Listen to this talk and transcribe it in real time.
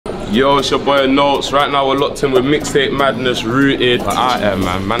Yo, it's your boy Notes. Right now we're locked in with Mixtape Madness, Rooted. But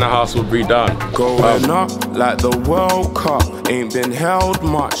man, Manor House will breathe down. Going up like the World Cup, ain't been held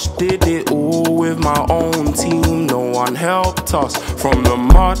much. Did it all with my own team, no one helped us. From the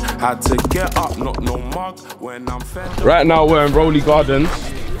mud, had to get up, not no mug when I'm fed. Right now we're in Rowley Gardens.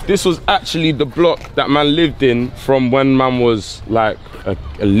 This was actually the block that man lived in from when man was like a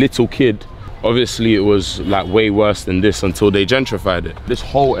little kid. Obviously it was like way worse than this until they gentrified it. This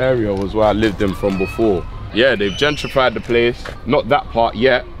whole area was where I lived in from before. Yeah, they've gentrified the place. Not that part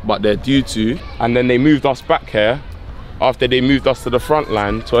yet, but they're due to. And then they moved us back here after they moved us to the front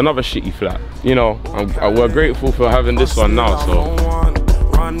line to another shitty flat. You know, we're grateful for having this one now, so.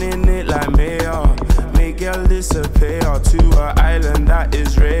 Running it like mayor, make girl disappear to an island that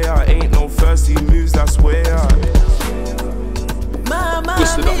is rare. Ain't no thirsty moves, that's where.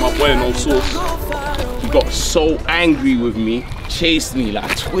 Twisted up my boy No Sauce. He got so angry with me, chased me,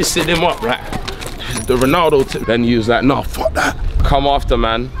 like twisted him up, like the Ronaldo tip. Then he was like, nah, fuck that. Come after,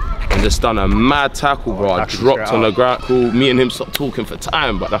 man, and just done a mad tackle, bro. I dropped on the ground. Cool. Me and him stopped talking for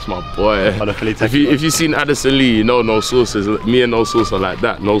time, but that's my boy. If you've seen Addison Lee, you know No Sauce is, me and No Sauce are like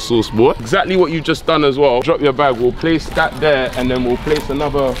that. No Sauce, boy. Exactly what you just done as well. Drop your bag, we'll place that there, and then we'll place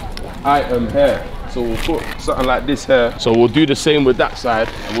another item here. So we'll put something like this here. So we'll do the same with that side,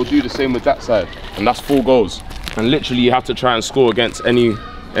 and we'll do the same with that side. And that's 4 goals. And literally you have to try and score against any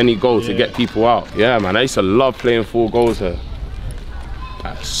goal to get people out. Yeah, man, I used to love playing 4 goals here.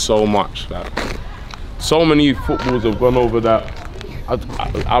 Like, so much. Like, so many footballs have gone over that.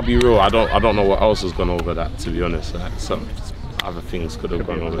 I'll be real, I don't know what else has gone over that, to be honest. Like, some other things could have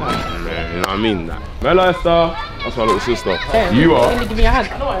gone over that. You know what I mean? Like, hello, Esther. That's my little sister. Hey, you are. Give me a hand.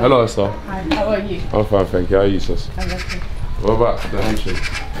 Hello, Esther. Hi, how are you? I'm fine, thank you. How are you, sis? I'm okay. What about the handshake?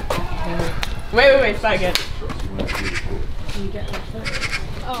 Wait, start again.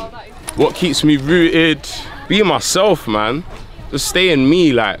 What keeps me rooted? Being myself, man. Just staying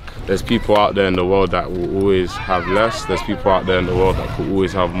me. Like, there's people out there in the world that will always have less. There's people out there in the world that could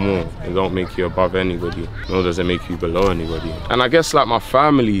always have more. It don't make you above anybody, nor does it make you below anybody. And I guess like my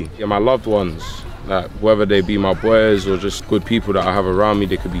family, yeah, my loved ones, like whether they be my boys or just good people that I have around me,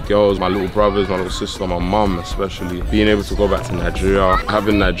 they could be girls, my little brothers, my little sister, my mum especially. Being able to go back to Nigeria,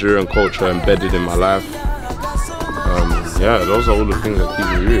 having Nigerian culture embedded in my life. Yeah, those are all the things that keep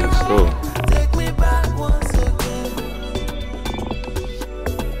me rooted still.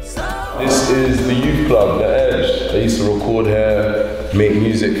 This is the youth club, The Edge. I used to record here, make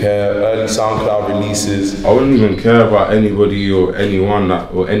music here, early SoundCloud releases. I wouldn't even care about anybody or anyone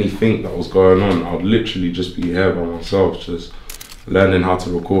or anything that was going on. I would literally just be here by myself, just learning how to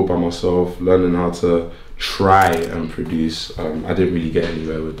record by myself, learning how to try and produce. I didn't really get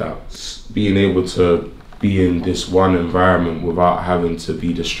anywhere with that. Being able to be in this one environment without having to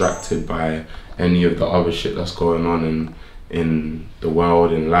be distracted by any of the other shit that's going on in the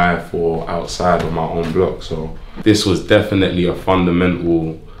world, in life, or outside of my own block. So this was definitely a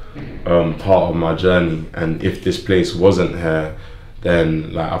fundamental part of my journey. And if this place wasn't here,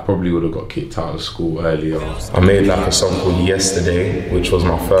 then like I probably would have got kicked out of school earlier. I made like a song called Yesterday, which was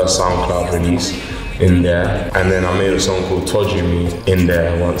my first SoundCloud release in there. And then I made a song called Told Me in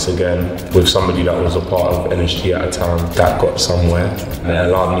there once again with somebody that was a part of NSG at the time that got somewhere. And it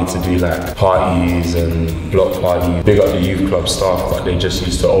allowed me to do like parties and block parties. Big up the youth club staff, but they just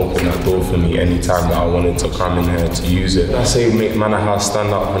used to open that door for me anytime that I wanted to come in here to use it. I say make Manor House stand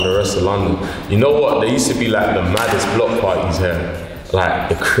out from the rest of London. You know what? There used to be like the maddest block parties here. Like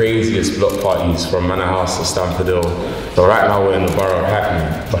the craziest block parties from Manor House to Stamford Hill. So right now we're in the borough of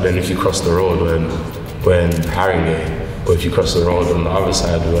Hackney, but then if you cross the road we're in Haringey, or if you cross the road on the other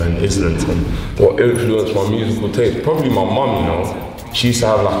side we're in Islington. What influenced my musical taste? Probably my mum, you know. She used to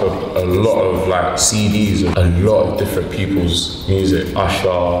have like a lot of like CDs, a lot of different people's music.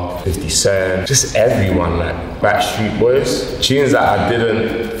 Usher, 50 Cent, just everyone, like Backstreet Boys. Tunes that I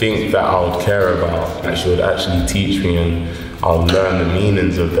didn't think that I would care about, that she would actually teach me and I'll learn the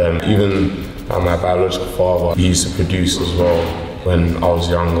meanings of them. Even my biological father, he used to produce as well when I was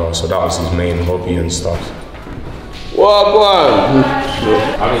younger, so that was his main hobby and stuff. What one? I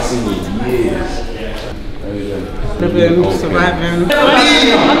haven't seen you in years. Living, surviving.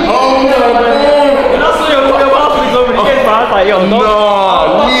 Oh no, man! And also your mouth is over the head, man. I was like, yo, no,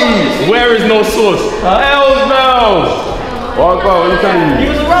 leave. Where is No Sauce? Hell no! What are you telling me? He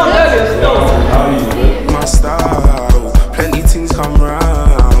was around earlier still. My style, plenty things come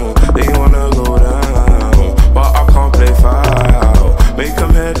round. They wanna go down, but I can't play foul. Make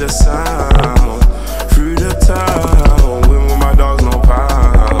them hear the sound through the town. With my dogs, no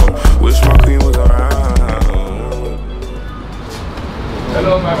pound. Wish my queen was around.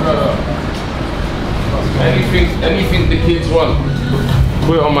 Hello, my brother. Anything the kids want,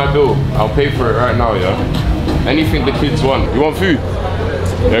 put it on my bill. I'll pay for it right now, yeah? Anything the kids want. You want food?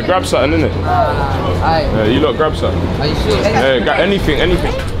 Yeah, grab something, innit? Yeah, you lot grab something. Are you sure? Yeah, grab anything.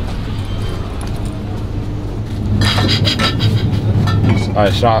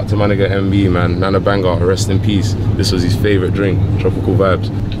 Alright, shout out to my nigga MB, man. Nana Banger, rest in peace. This was his favourite drink, tropical vibes.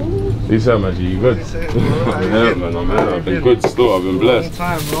 You said, man, you good? Yeah, man, I've been good still, I've been blessed.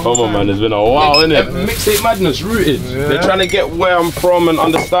 Come on, man, it's been a while, innit? Mixtape madness, rooted. They're trying to get where I'm from and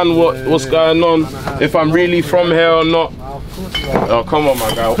understand what's going on, if I'm really from here or not. Oh, come on,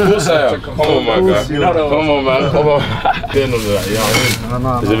 my guy. Of course I am. Come on, my guy. Come on, man. Come on. Doing all of that, you know what I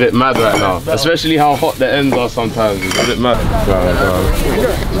mean? It's a bit mad right now. Especially how hot the ends are sometimes. It's a bit mad.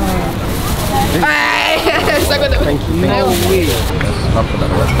 Thank you.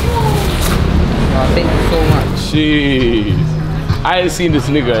 Thank you so much. Jeez. I ain't seen this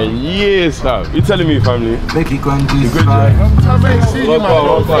nigga in years, fam. You telling me, family? Becky Grundy. You good,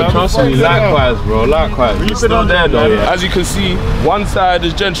 yeah? Trust me, likewise, bro. Likewise. You're still there, though. Yeah. As you can see, one side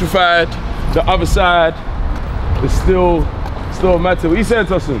is gentrified, the other side is still matter. What you saying,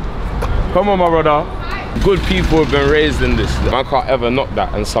 Tosin? Come on, my brother. Good people have been raised in this. I can't ever knock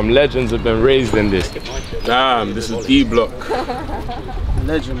that, and some legends have been raised in this. Damn, this is D Block.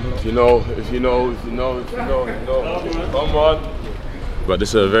 Legend, bro. If you know. Come on. But this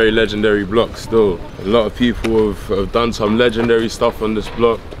is a very legendary block still. A lot of people have done some legendary stuff on this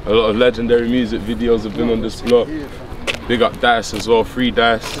block. A lot of legendary music videos have been on this block. Big up Dice as well, free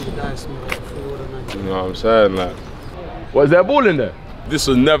Dice. You know what I'm saying? Like, was there a ball in there? This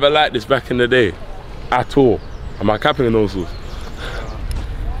was never like this back in the day. At all. Am I capping in those?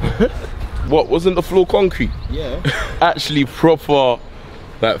 What, wasn't the floor concrete? Yeah. Actually proper,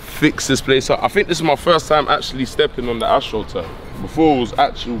 like, fix this place up. I think this is my first time actually stepping on the AstroTurf. Before it was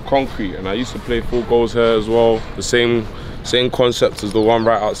actual concrete, and I used to play 4 goals here as well. The same concept as the one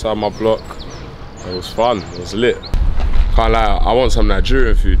right outside my block. It was fun, it was lit. Can't lie, I want some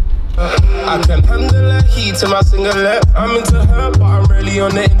Nigerian food. I can handle the heat to my singlet. I'm into her, but I'm really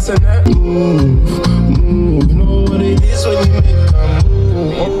on the internet. Move, know what it is when you make a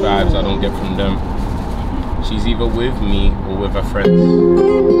move. What vibes I don't get from them. She's either with me or with her friends.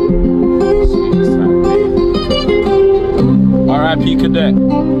 R.I.P. Cadet.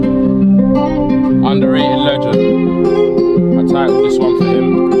 Underrated legend. I titled this one for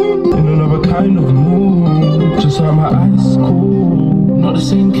him. In another kind of mood, just like my ice cool. Not the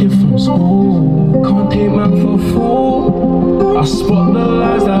same kid from school. Can't take man for a fool. I spot the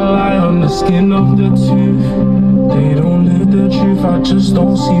lies that lie on the skin of the tooth. They don't live the truth, I just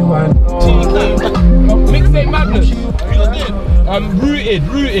don't see why. Mixtape madness.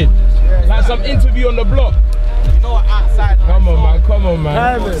 Rooted. Like some interview on the block. Come on,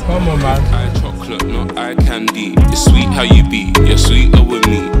 man. Come on, man. I chocolate, not eye candy. It's sweet how you be, you're sweeter with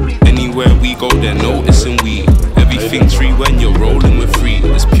me. Anywhere we go, they're noticing we. Everything's free when you're rolling with free.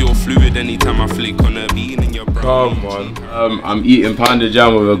 It's pure fluid anytime I flick on a bean in your brow. Come on. I'm eating pounded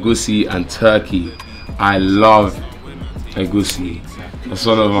jam with egusi and turkey. I love egusi. That's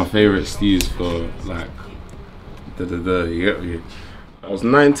one of my favorite stews for like you get me. I was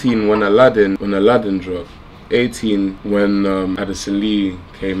 19 when Aladdin dropped. 18 when Addison Lee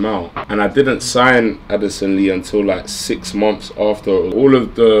came out, and I didn't sign Addison Lee until like 6 months after. All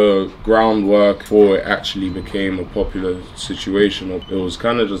of the groundwork for it actually became a popular situation. It was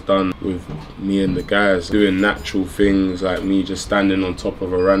kind of just done with me and the guys doing natural things, like me just standing on top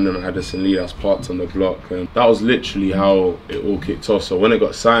of a random Addison Lee that's parked on the block, and that was literally how it all kicked off. So when it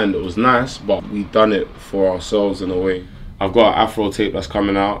got signed, it was nice, but we done it for ourselves in a way. I've got an Afro tape that's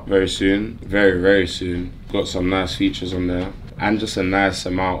coming out very soon, very soon. Got some nice features on there, and just a nice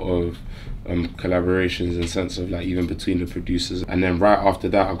amount of collaborations in the sense of like even between the producers. And then right after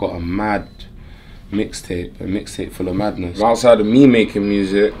that, I got a mad mixtape full of madness. Outside of me making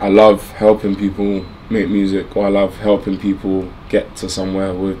music, I love helping people make music, or I love helping people get to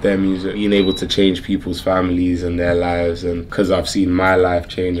somewhere with their music, being able to change people's families and their lives, and because I've seen my life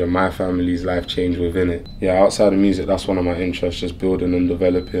change and my family's life change within it. Yeah, outside of music, that's one of my interests, just building and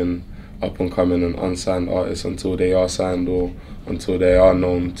developing up and coming and unsigned artists until they are signed or until they are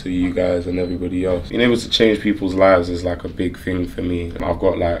known to you guys and everybody else. Being able to change people's lives is like a big thing for me. I've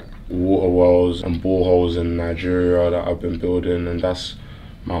got like water wells and boreholes in Nigeria that I've been building, and that's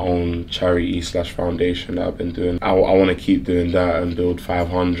my own charity/foundation that I've been doing. I want to keep doing that and build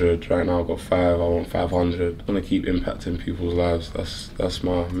 500. Right now I've got 5, I want 500. I want to keep impacting people's lives. That's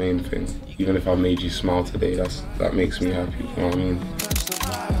my main thing. Even if I made you smile today, that makes me happy, you know what I mean?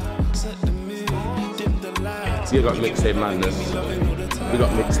 You got Mixtape Madness. Big up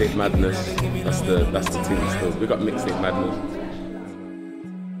Mixtape Madness. That's the thing still. Big up Mixtape Madness.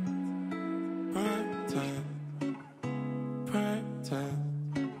 Prime time.